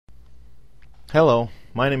Hello,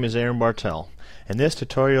 my name is Aaron Bartel, and this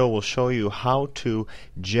tutorial will show you how to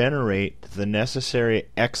generate the necessary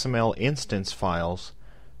XML instance files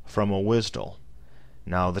from a WSDL.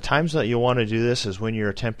 Now, the times that you'll want to do this is when you're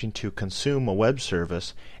attempting to consume a web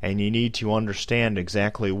service and you need to understand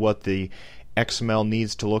exactly what the XML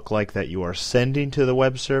needs to look like that you are sending to the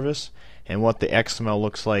web service and what the XML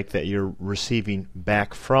looks like that you're receiving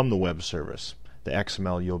back from the web service, the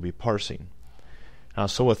XML you'll be parsing.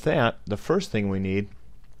 So with that, the first thing we need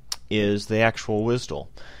is the actual WSDL.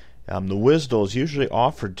 The WSDL is usually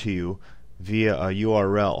offered to you via a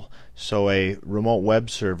URL. So a remote web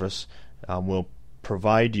service will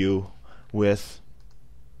provide you with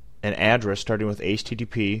an address starting with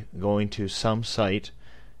HTTP, going to some site,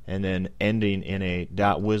 and then ending in a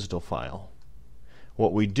 .WSDL file.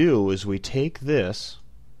 What we do is we take this,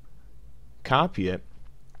 copy it,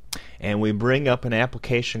 and we bring up an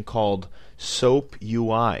application called SOAP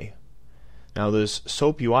UI. Now, this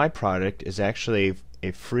SOAP UI product is actually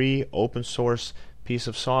a free open source piece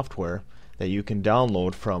of software that you can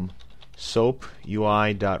download from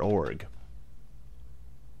soapui.org.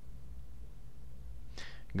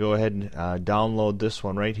 Go ahead and download this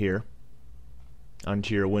one right here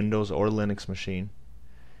onto your Windows or Linux machine,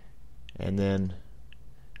 and then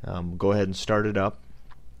go ahead and start it up,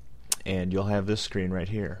 and you'll have this screen right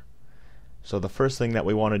here. So the first thing that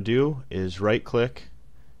we want to do is right click,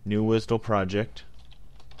 new WSDL project,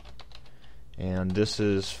 and this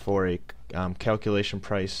is for a calculation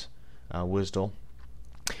price WSDL.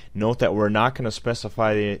 Note that we're not going to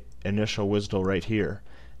specify the initial WSDL right here.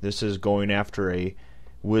 This is going after a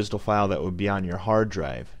WSDL file that would be on your hard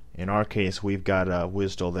drive. In our case, we've got a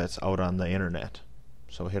WSDL that's out on the internet.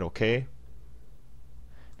 So hit OK.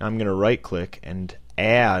 Now I'm going to right click and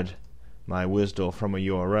add my WSDL from a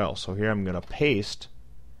URL. So here I'm going to paste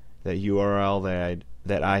that URL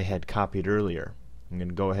that I had copied earlier. I'm going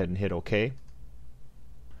to go ahead and hit OK.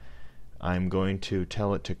 I'm going to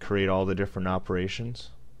tell it to create all the different operations.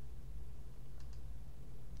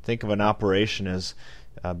 Think of an operation as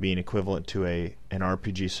being equivalent to an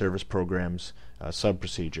RPG service program's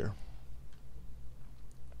sub-procedure.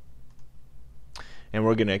 And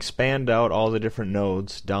we're going to expand out all the different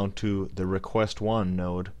nodes down to the request 1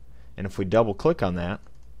 node. And if we double click on that,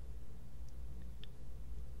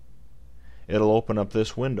 it'll open up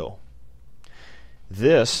this window.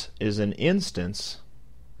 This is an instance,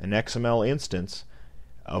 an XML instance,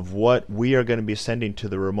 of what we are going to be sending to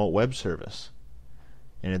the remote web service.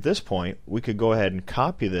 And at this point, we could go ahead and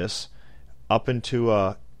copy this up into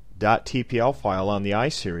a .tpl file on the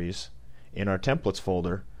iSeries in our templates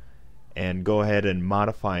folder and go ahead and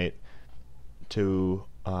modify it to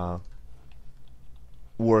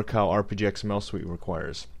work how RPG XML Suite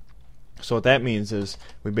requires. So what that means is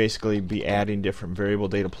we basically be adding different variable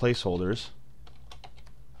data placeholders,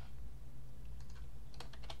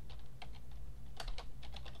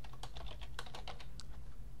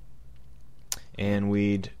 and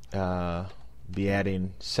we'd be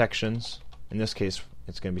adding sections. In this case,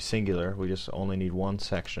 it's going to be singular. We just only need one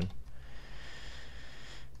section.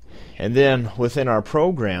 And then within our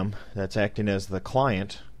program that's acting as the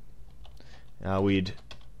client, we'd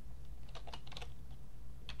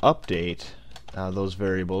update those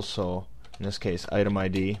variables. So in this case, item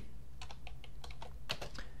ID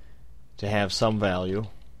to have some value.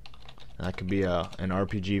 That could be an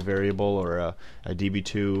RPG variable or a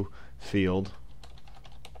DB2 field.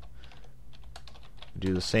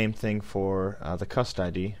 Do the same thing for the cust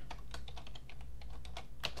ID.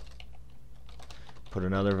 Put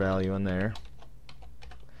another value in there.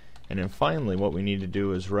 And then finally what we need to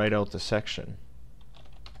do is write out the section.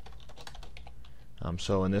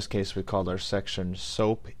 So in this case we called our section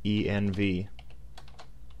SOAP ENV,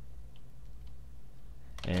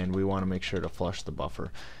 and we want to make sure to flush the buffer.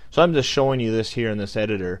 So I'm just showing you this here in this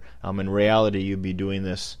editor. In reality, you'd be doing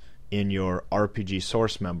this in your RPG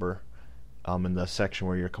source member in the section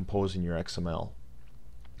where you're composing your XML.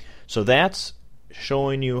 So that's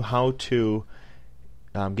showing you how to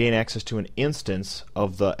gain access to an instance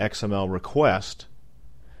of the XML request,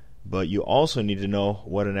 but you also need to know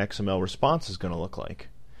what an XML response is going to look like.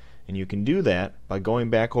 And you can do that by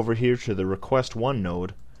going back over here to the request 1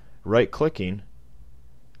 node, right-clicking,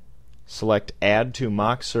 select Add to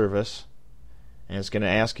Mock Service, and it's going to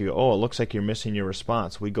ask you, oh, it looks like you're missing your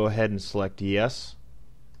response. We go ahead and select Yes,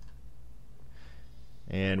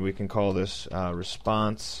 and we can call this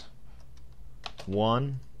Response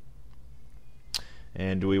 1.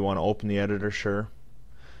 And do we want to open the editor? Sure.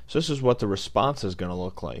 So this is what the response is going to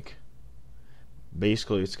look like.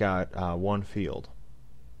 Basically, it's got one field.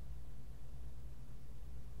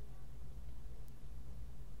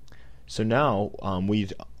 So now we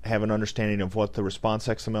have an understanding of what the response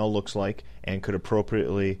XML looks like and could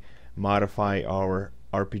appropriately modify our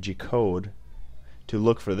RPG code to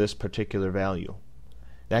look for this particular value.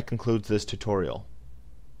 That concludes this tutorial.